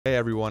Hey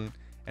everyone,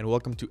 and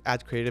welcome to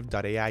AdCreative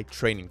AI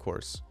training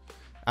course.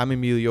 I'm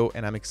Emilio,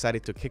 and I'm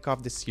excited to kick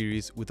off this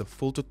series with a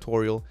full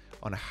tutorial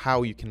on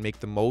how you can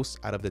make the most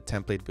out of the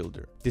template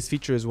builder. This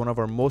feature is one of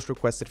our most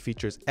requested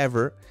features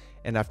ever,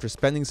 and after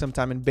spending some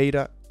time in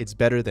beta, it's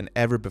better than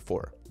ever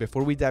before.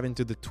 Before we dive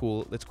into the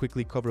tool, let's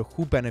quickly cover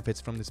who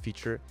benefits from this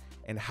feature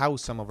and how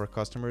some of our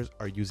customers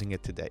are using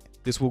it today.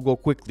 This will go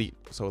quickly,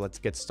 so let's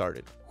get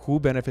started. Who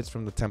benefits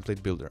from the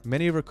template builder?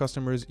 Many of our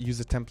customers use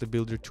the template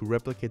builder to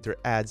replicate their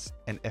ads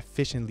and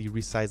efficiently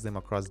resize them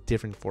across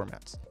different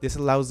formats. This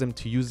allows them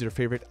to use their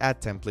favorite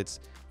ad templates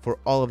for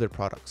all of their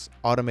products,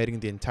 automating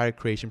the entire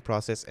creation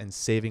process and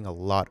saving a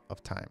lot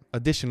of time.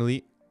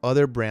 Additionally,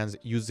 other brands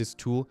use this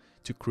tool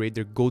to create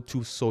their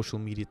go-to social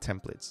media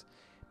templates,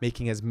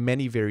 making as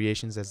many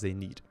variations as they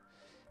need.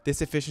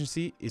 This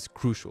efficiency is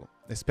crucial,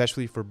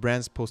 especially for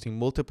brands posting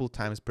multiple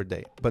times per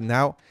day. But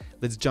now,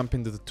 let's jump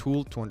into the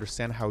tool to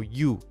understand how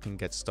you can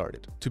get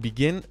started. To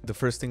begin, the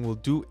first thing we'll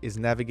do is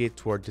navigate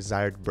to our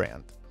desired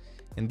brand.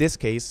 In this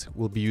case,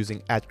 we'll be using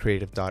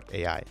AdCreative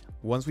AI.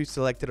 Once we've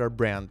selected our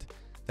brand,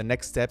 the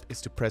next step is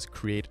to press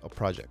Create a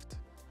Project.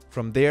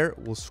 From there,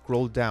 we'll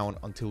scroll down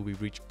until we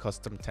reach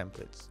Custom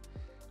Templates.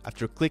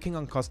 After clicking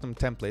on Custom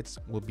Templates,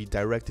 we'll be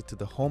directed to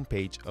the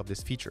homepage of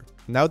this feature.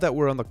 Now that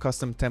we're on the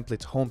Custom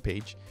Templates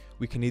homepage,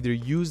 we can either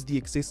use the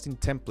existing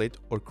template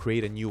or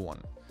create a new one.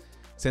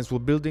 Since we're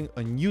building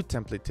a new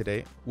template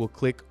today, we'll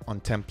click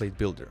on Template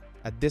Builder.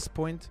 At this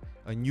point,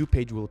 a new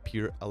page will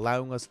appear,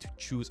 allowing us to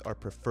choose our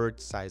preferred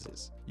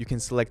sizes. You can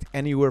select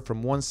anywhere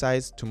from one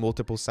size to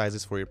multiple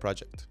sizes for your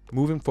project.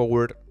 Moving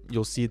forward,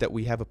 you'll see that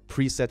we have a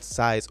preset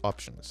size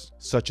options,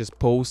 such as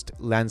post,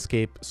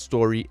 landscape,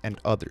 story, and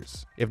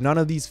others. If none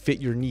of these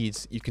fit your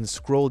needs, you can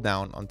scroll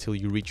down until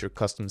you reach your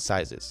custom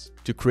sizes.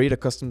 To create a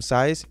custom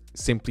size,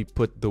 simply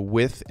put the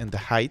width and the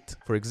height.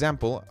 For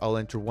example, I'll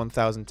enter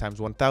 1000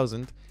 times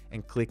 1000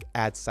 and click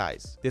Add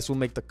Size. This will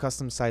make the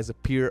custom size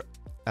appear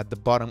at the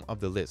bottom of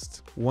the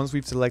list. Once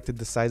we've selected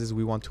the sizes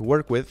we want to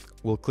work with,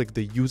 we'll click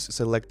the Use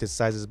Selected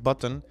Sizes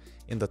button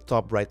in the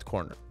top right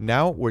corner.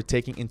 Now we're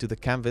taking into the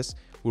canvas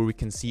where we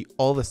can see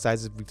all the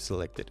sizes we've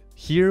selected.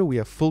 Here we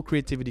have full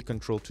creativity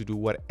control to do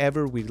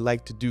whatever we'd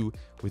like to do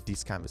with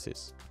these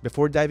canvases.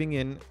 Before diving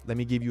in, let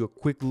me give you a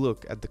quick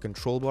look at the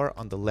control bar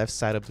on the left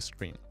side of the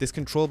screen. This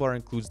control bar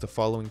includes the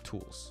following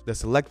tools: the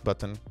Select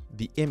button,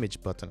 the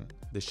Image button,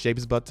 the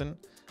Shapes button,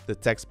 the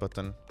Text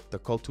button, the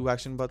Call to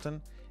Action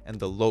button, and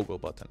the Logo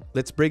button.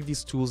 Let's break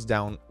these tools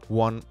down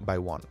one by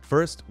one.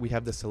 First, we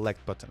have the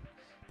Select button.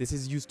 This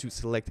is used to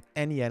select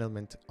any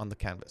element on the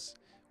canvas,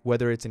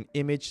 whether it's an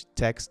image,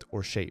 text,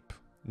 or shape.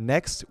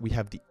 Next, we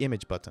have the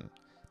Image button.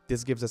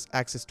 This gives us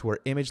access to our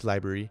image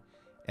library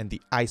and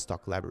the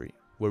iStock library,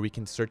 where we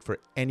can search for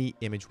any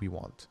image we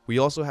want. We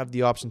also have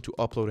the option to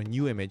upload a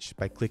new image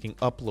by clicking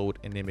Upload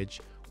an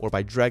Image or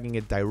by dragging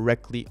it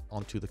directly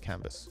onto the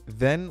canvas.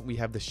 Then we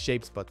have the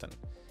Shapes button.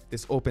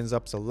 This opens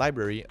up a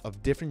library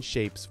of different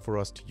shapes for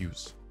us to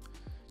use.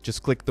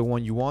 Just click the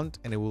one you want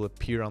and it will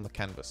appear on the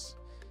canvas.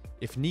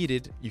 If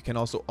needed, you can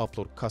also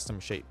upload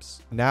custom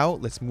shapes. Now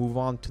let's move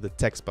on to the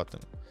Text button.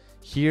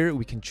 Here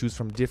we can choose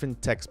from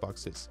different text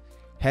boxes: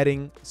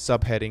 heading,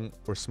 subheading,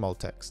 or small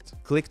text.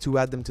 Click to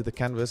add them to the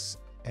canvas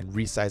and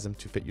resize them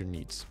to fit your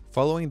needs.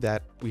 Following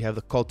that, we have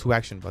the Call to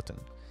Action button.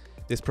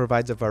 This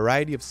provides a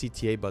variety of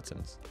CTA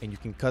buttons, and you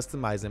can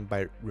customize them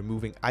by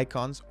removing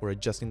icons or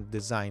adjusting the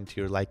design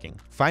to your liking.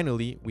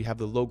 Finally, we have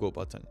the Logo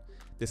button.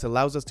 This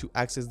allows us to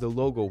access the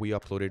logo we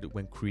uploaded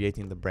when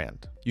creating the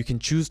brand. You can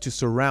choose to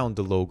surround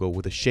the logo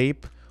with a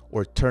shape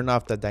or turn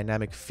off the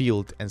dynamic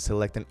field and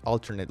select an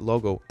alternate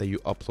logo that you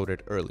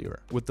uploaded earlier.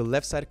 With the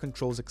left side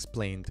controls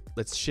explained,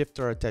 let's shift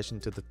our attention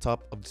to the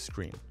top of the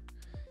screen.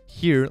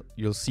 Here,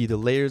 you'll see the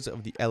layers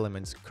of the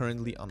elements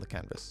currently on the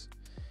canvas.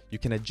 You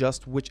can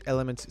adjust which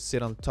elements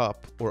sit on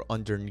top or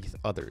underneath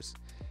others,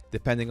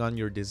 depending on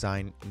your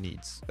design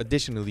needs.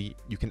 Additionally,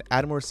 you can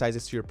add more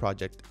sizes to your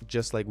project,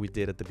 just like we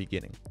did at the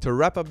beginning. To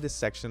wrap up this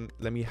section,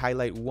 let me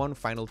highlight one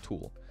final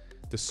tool: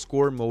 the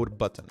Score Mode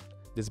button.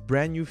 This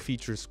brand new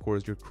feature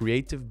scores your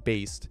creative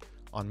based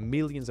on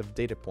millions of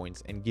data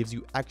points and gives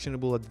you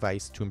actionable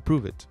advice to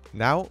improve it.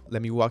 Now,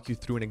 let me walk you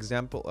through an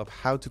example of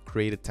how to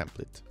create a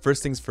template.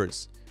 First things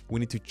first, we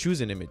need to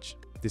choose an image.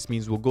 This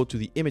means we'll go to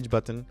the Image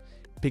button,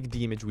 pick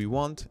the image we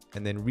want,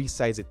 and then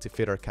resize it to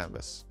fit our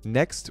canvas.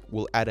 Next,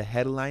 we'll add a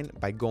headline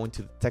by going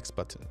to the Text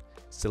button,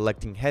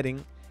 selecting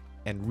heading,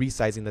 and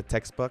resizing the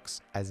text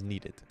box as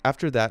needed.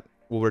 After that,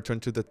 we'll return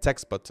to the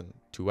Text button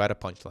to add a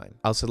punchline.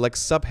 I'll select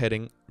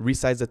subheading,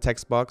 resize the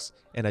text box,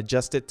 and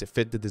adjust it to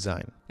fit the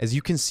design. As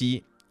you can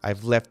see,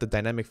 I've left the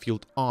dynamic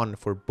field on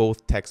for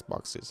both text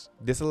boxes.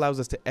 This allows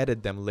us to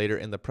edit them later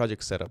in the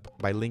project setup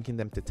by linking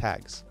them to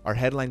tags. Our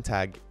headline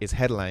tag is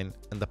headline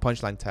and the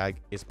punchline tag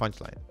is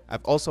punchline.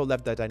 I've also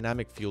left the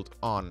dynamic field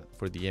on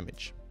for the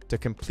image. To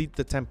complete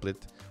the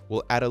template,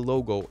 we'll add a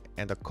logo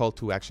and a call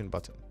to action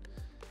button.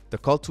 The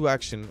call to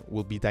action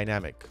will be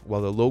dynamic,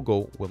 while the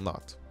logo will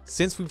not.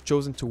 Since we've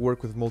chosen to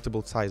work with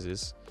multiple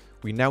sizes,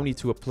 we now need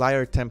to apply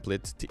our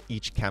template to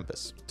each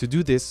canvas. To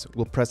do this,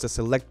 we'll press the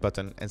select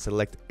button and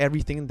select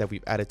everything that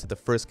we've added to the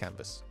first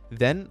canvas.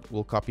 Then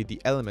we'll copy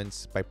the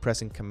elements by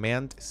pressing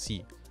Command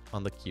C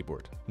on the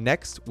keyboard.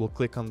 Next, we'll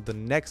click on the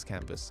next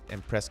canvas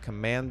and press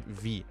Command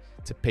V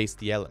to paste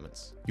the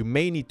elements. You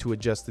may need to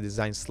adjust the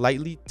design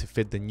slightly to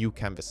fit the new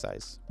canvas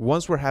size.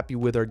 Once we're happy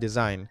with our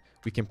design,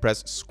 we can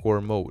press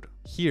Score Mode.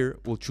 Here,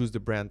 we'll choose the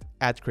brand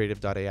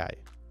AdCreative.ai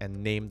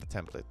and name the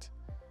template.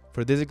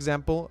 For this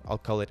example, I'll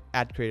call it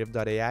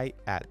AdCreative.ai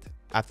Ad.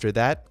 After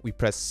that, we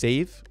press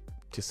Save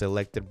to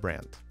selected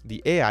brand.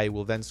 The AI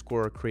will then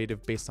score our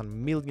creative based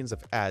on millions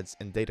of ads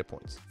and data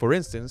points. For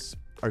instance,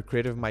 our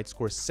creative might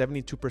score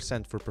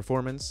 72% for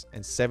performance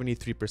and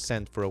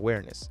 73% for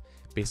awareness,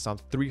 based on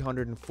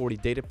 340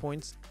 data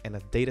points and a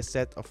data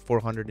set of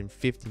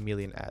 450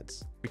 million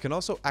ads. We can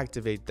also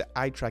activate the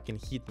eye tracking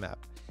heat map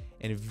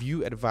and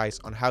view advice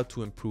on how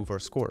to improve our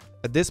score.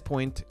 At this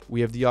point,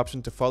 we have the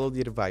option to follow the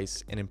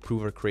advice and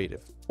improve our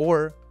creative,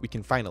 or we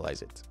can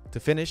finalize it. To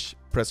finish,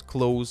 press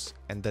Close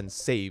and then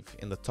Save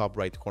in the top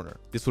right corner.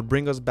 This will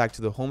bring us back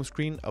to the home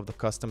screen of the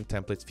Custom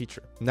Templates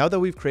feature. Now that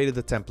we've created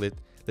the template,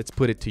 let's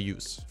put it to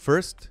use.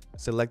 First,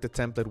 select the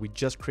template we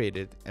just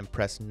created and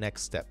press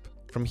Next Step.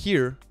 From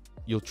here,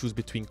 you'll choose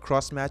between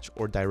cross-match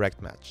or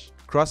direct match.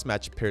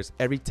 Cross-match pairs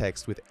every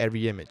text with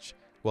every image,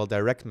 while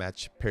direct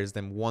match pairs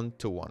them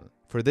one-to-one.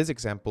 For this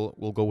example,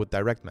 we'll go with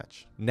direct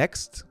match.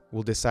 Next,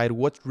 we'll decide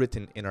what's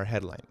written in our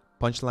headline,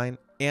 punchline,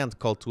 and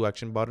call to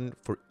action button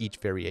for each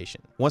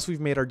variation. Once we've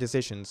made our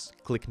decisions,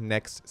 click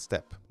Next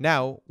Step.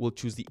 Now, we'll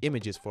choose the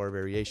images for our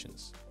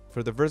variations.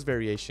 For the first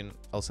variation,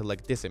 I'll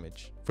select this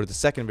image. For the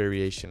second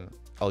variation,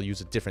 I'll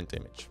use a different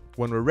image.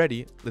 When we're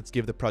ready, let's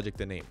give the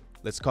project a name.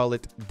 Let's call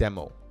it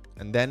Demo.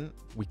 And then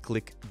we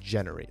click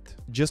Generate.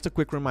 Just a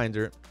quick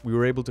reminder, we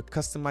were able to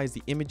customize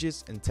the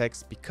images and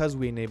text because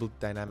we enabled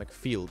dynamic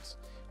fields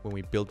when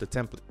we built the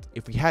template.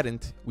 If we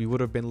hadn't, we would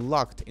have been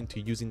locked into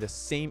using the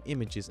same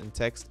images and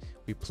text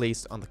we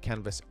placed on the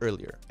canvas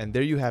earlier. And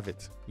there you have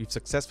it. We've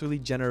successfully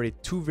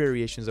generated 2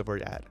 variations of our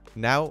ad.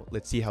 Now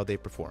let's see how they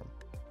perform.